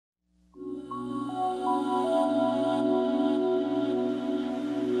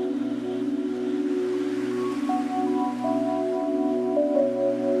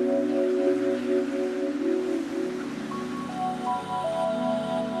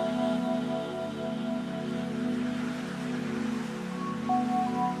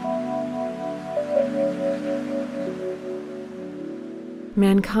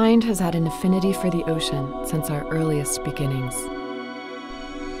Mankind has had an affinity for the ocean since our earliest beginnings.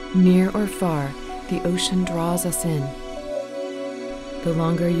 Near or far, the ocean draws us in. The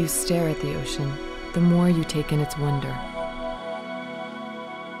longer you stare at the ocean, the more you take in its wonder.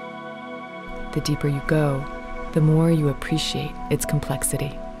 The deeper you go, the more you appreciate its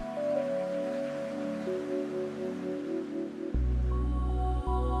complexity.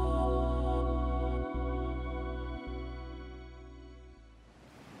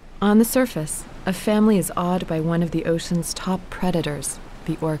 On the surface, a family is awed by one of the ocean's top predators,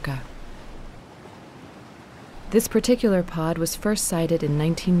 the orca. This particular pod was first sighted in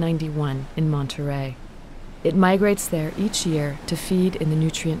 1991 in Monterey. It migrates there each year to feed in the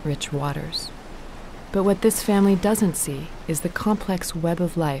nutrient-rich waters. But what this family doesn't see is the complex web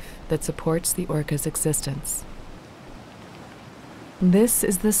of life that supports the orca's existence. This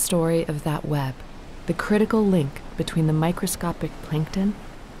is the story of that web, the critical link between the microscopic plankton,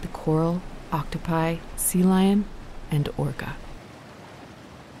 the coral, octopi, sea lion, and orca.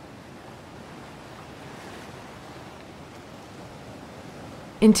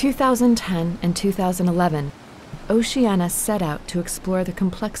 In 2010 and 2011, Oceana set out to explore the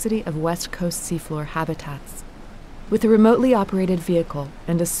complexity of West Coast seafloor habitats. With a remotely operated vehicle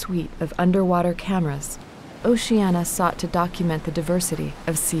and a suite of underwater cameras, Oceana sought to document the diversity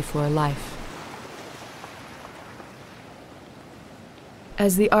of seafloor life.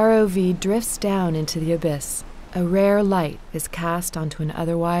 As the ROV drifts down into the abyss, a rare light is cast onto an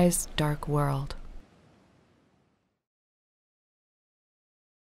otherwise dark world.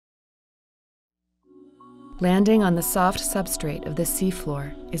 Landing on the soft substrate of the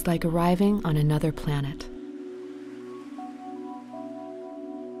seafloor is like arriving on another planet.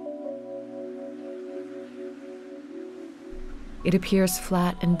 It appears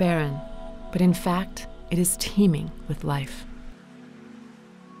flat and barren, but in fact, it is teeming with life.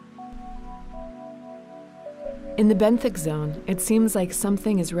 In the benthic zone, it seems like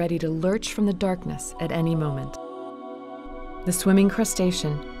something is ready to lurch from the darkness at any moment. The swimming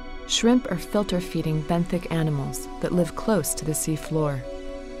crustacean, shrimp are filter-feeding benthic animals that live close to the sea floor.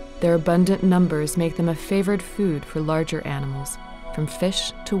 Their abundant numbers make them a favored food for larger animals, from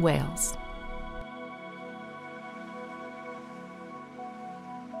fish to whales.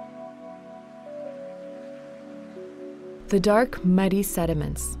 The dark, muddy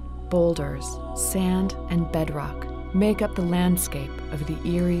sediments, boulders, sand, and bedrock make up the landscape of the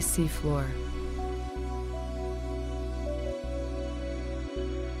eerie seafloor.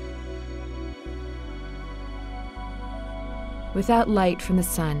 Without light from the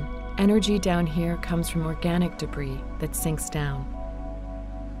sun, energy down here comes from organic debris that sinks down.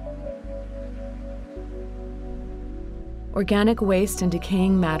 Organic waste and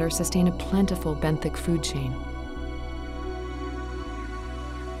decaying matter sustain a plentiful benthic food chain.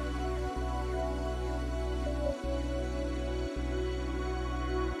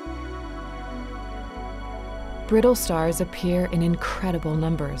 Brittle stars appear in incredible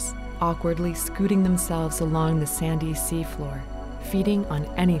numbers, awkwardly scooting themselves along the sandy seafloor, feeding on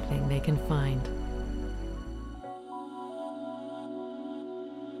anything they can find.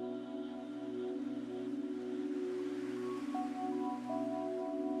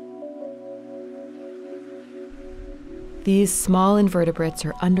 These small invertebrates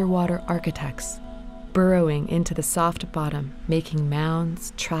are underwater architects, burrowing into the soft bottom, making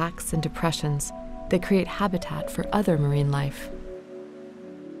mounds, tracks, and depressions that create habitat for other marine life.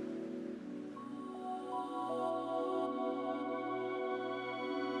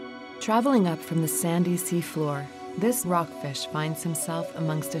 Traveling up from the sandy seafloor, this rockfish finds himself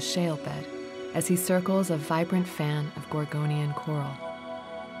amongst a shale bed as he circles a vibrant fan of Gorgonian coral.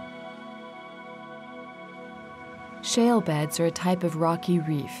 Shale beds are a type of rocky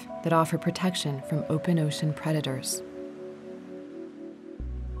reef that offer protection from open ocean predators.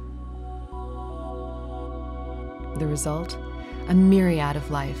 The result? A myriad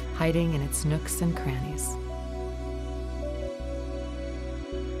of life hiding in its nooks and crannies.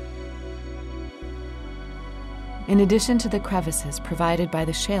 In addition to the crevices provided by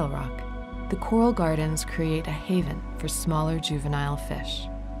the shale rock, the coral gardens create a haven for smaller juvenile fish.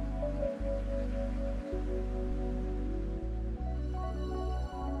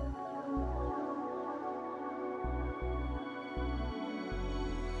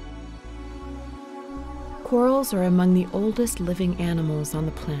 Corals are among the oldest living animals on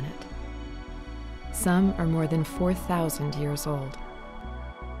the planet. Some are more than 4,000 years old.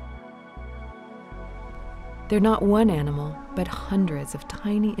 They're not one animal, but hundreds of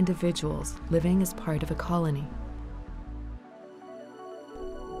tiny individuals living as part of a colony.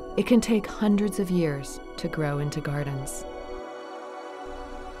 It can take hundreds of years to grow into gardens.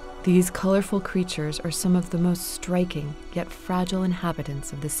 These colorful creatures are some of the most striking yet fragile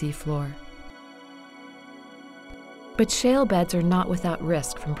inhabitants of the seafloor. But shale beds are not without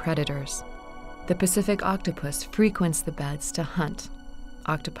risk from predators. The Pacific octopus frequents the beds to hunt.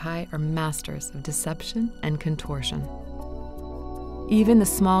 Octopi are masters of deception and contortion. Even the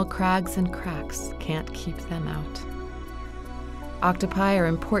small crags and cracks can't keep them out. Octopi are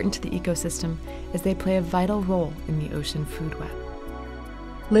important to the ecosystem as they play a vital role in the ocean food web.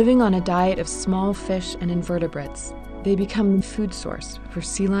 Living on a diet of small fish and invertebrates, they become the food source for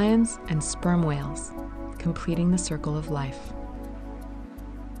sea lions and sperm whales, completing the circle of life.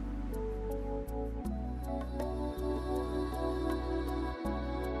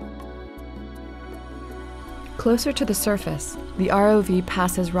 Closer to the surface, the ROV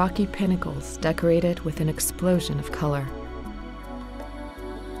passes rocky pinnacles decorated with an explosion of color.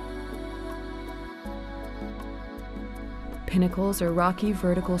 Pinnacles are rocky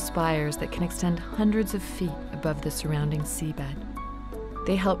vertical spires that can extend hundreds of feet above the surrounding seabed.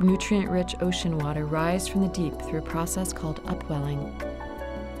 They help nutrient-rich ocean water rise from the deep through a process called upwelling.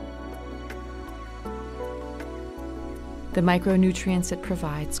 The micronutrients it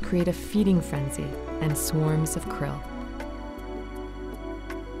provides create a feeding frenzy and swarms of krill.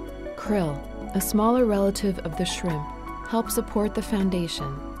 Krill, a smaller relative of the shrimp, help support the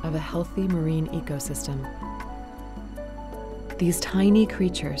foundation of a healthy marine ecosystem. These tiny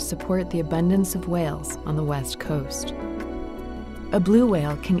creatures support the abundance of whales on the west coast. A blue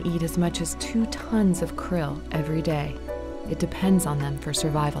whale can eat as much as 2 tons of krill every day. It depends on them for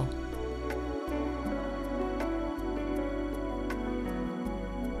survival.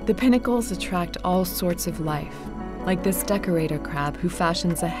 The pinnacles attract all sorts of life, like this decorator crab who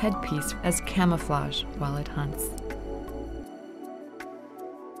fashions a headpiece as camouflage while it hunts.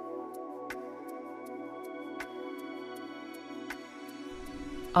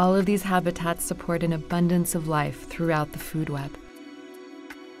 All of these habitats support an abundance of life throughout the food web.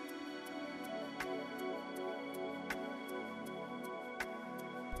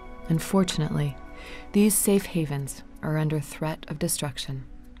 Unfortunately, these safe havens are under threat of destruction.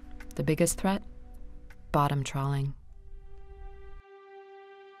 The biggest threat? Bottom trawling.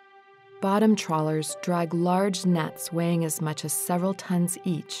 Bottom trawlers drag large nets weighing as much as several tons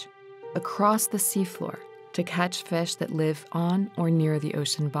each across the seafloor to catch fish that live on or near the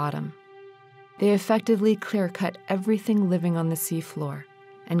ocean bottom. They effectively clear-cut everything living on the seafloor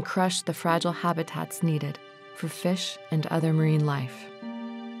and crush the fragile habitats needed for fish and other marine life.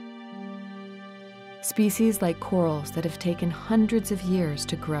 Species like corals that have taken hundreds of years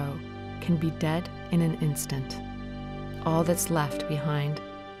to grow can be dead in an instant. All that's left behind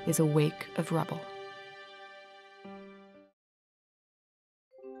is a wake of rubble.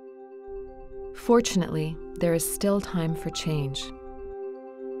 Fortunately, there is still time for change.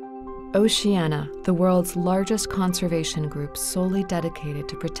 Oceana, the world's largest conservation group solely dedicated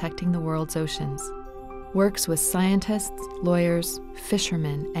to protecting the world's oceans, works with scientists, lawyers,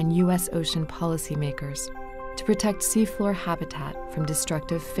 fishermen, and U.S. ocean policymakers to protect seafloor habitat from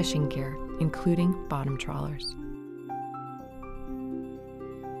destructive fishing gear, including bottom trawlers.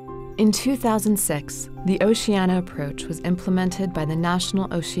 In 2006, the Oceana approach was implemented by the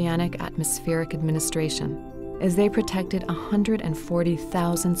National Oceanic Atmospheric Administration as they protected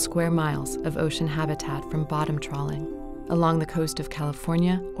 140,000 square miles of ocean habitat from bottom trawling along the coast of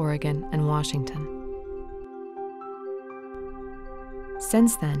California, Oregon, and Washington.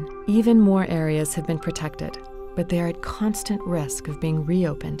 Since then, even more areas have been protected, but they are at constant risk of being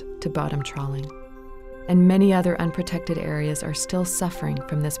reopened to bottom trawling. And many other unprotected areas are still suffering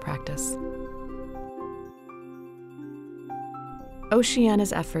from this practice.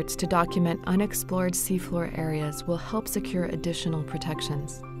 Oceana's efforts to document unexplored seafloor areas will help secure additional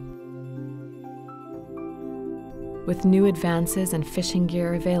protections. With new advances in fishing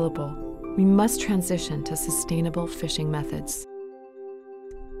gear available, we must transition to sustainable fishing methods.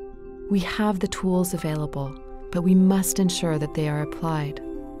 We have the tools available, but we must ensure that they are applied.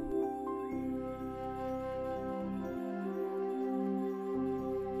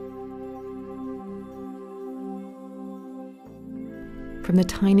 From the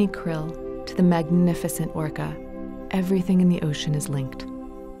tiny krill to the magnificent orca, everything in the ocean is linked.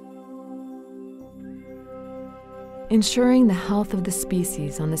 Ensuring the health of the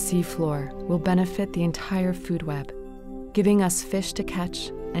species on the seafloor will benefit the entire food web, giving us fish to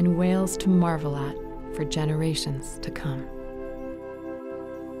catch and whales to marvel at for generations to come.